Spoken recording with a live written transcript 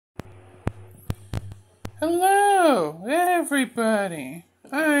Hello, everybody.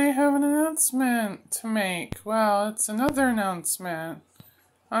 I have an announcement to make. Well, it's another announcement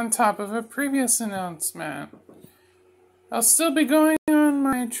on top of a previous announcement. I'll still be going on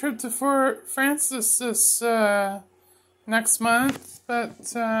my trip to Fort Francis this next month,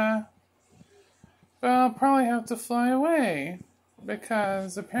 but I'll probably have to fly away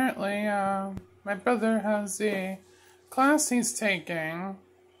because apparently my brother has a class he's taking.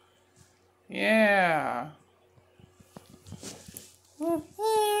 Yeah. I'm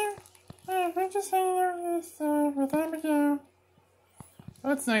just hanging out with Abigail.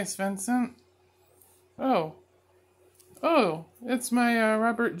 That's nice, Vincent. Oh, it's my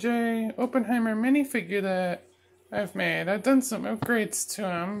Robert J. Oppenheimer minifigure that I've made. I've done some upgrades to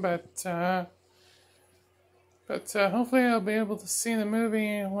him, but hopefully I'll be able to see the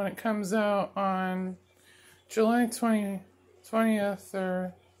movie when it comes out on July 20th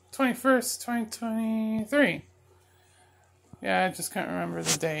or 21st, 2023. Yeah, I just can't remember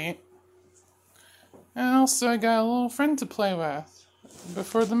the date. And also I got a little friend to play with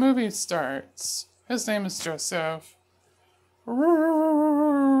before the movie starts. His name is Joseph.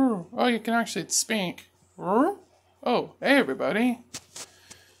 Oh, you can actually speak. Oh, hey everybody.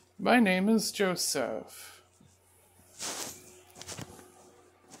 My name is Joseph.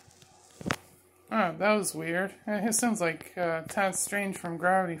 Oh, that was weird. It sounds like Tad Strange from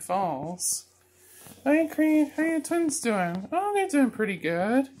Gravity Falls. Hey Creed, how you twins doing? Oh, they're doing pretty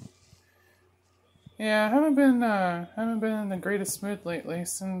good. Yeah, I haven't been in the greatest mood lately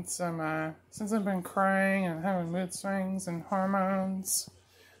since I've been crying and having mood swings and hormones.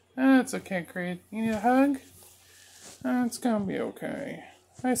 It's okay, Creed. You need a hug? It's gonna be okay.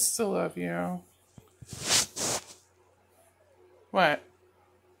 I still love you. What?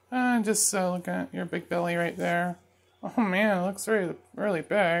 Just looking at your big belly right there. Oh man, it looks really, really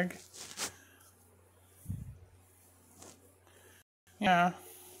big. Yeah.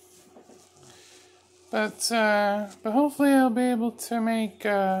 But hopefully I'll be able to make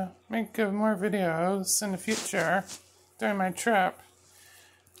more videos in the future during my trip.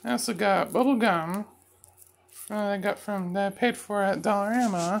 I also got bubble gum that I paid for at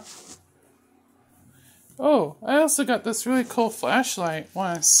Dollarama. Oh, I also got this really cool flashlight.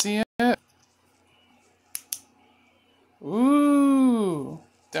 Want to see it? Ooh,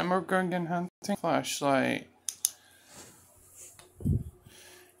 Demogorgon hunting flashlight.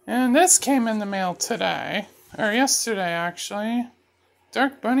 And this came in the mail today, or yesterday actually.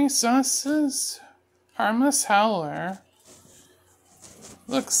 Dark Bunny Sauce's Harmless Howler.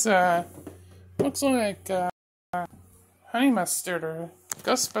 Looks like honey mustard or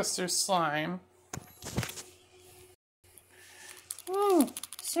Ghostbusters slime.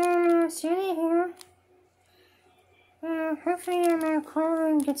 So here. Hopefully my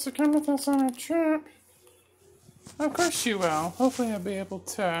Corin gets to come with us on a trip. Of course she will. Hopefully I'll be able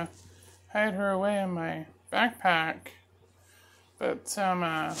to hide her away in my backpack. But I'm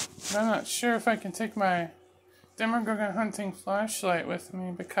not sure if I can take my Demogorgon hunting flashlight with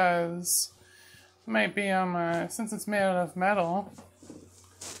me because it might be since it's made out of metal.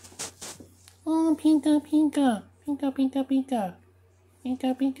 Oh, Pinka, Pinka. Pinka, Pinka, Pinka.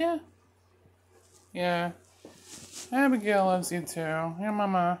 Pinka, Pinka. Yeah. Abigail loves you too. Your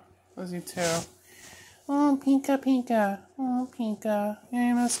mama loves you too. Oh, Pinka, Pinka. Oh, Pinka.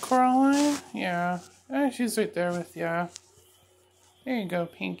 You miss Coraline? Yeah. She's right there with you. There you go,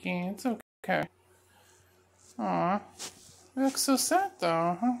 Pinky. It's okay. Aw. You look so sad,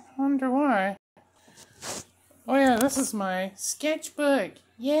 though. I wonder why. Oh, yeah, this is my sketchbook.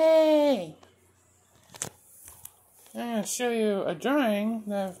 Yay! I'm going to show you a drawing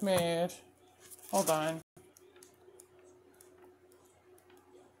that I've made. Hold on.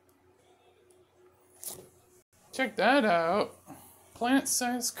 Check that out.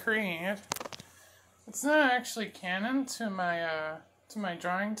 Plant-sized Creed. It's not actually canon to my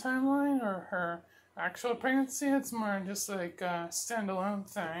drawing timeline or her actual pregnancy. It's more just like a standalone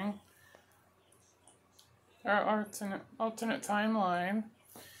thing. Our alternate timeline.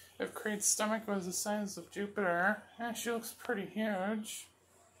 If Creed's stomach was the size of Jupiter, yeah, she looks pretty huge.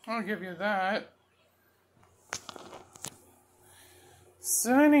 I'll give you that.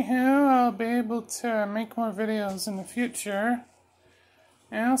 So anywho, I'll be able to make more videos in the future.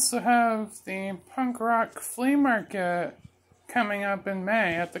 I also have the punk rock flea market coming up in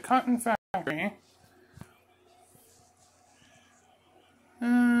May at the Cotton Factory.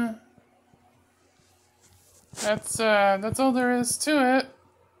 That's all there is to it.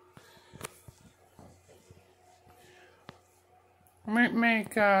 Might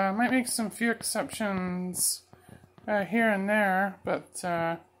make some few exceptions here and there, but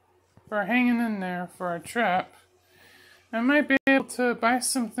for hanging in there for a trip. I might be able to buy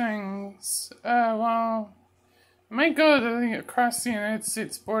some things. I might go across the United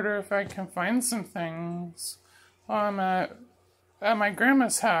States border if I can find some things while I'm at my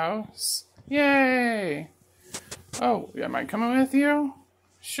grandma's house. Yay! Oh, am I coming with you?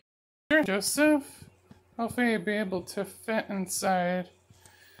 Sure, Joseph. Hopefully I'll be able to fit inside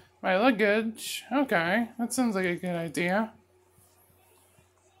my luggage. Okay, that sounds like a good idea.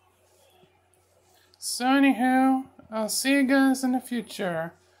 So anyhow, I'll see you guys in the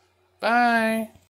future. Bye.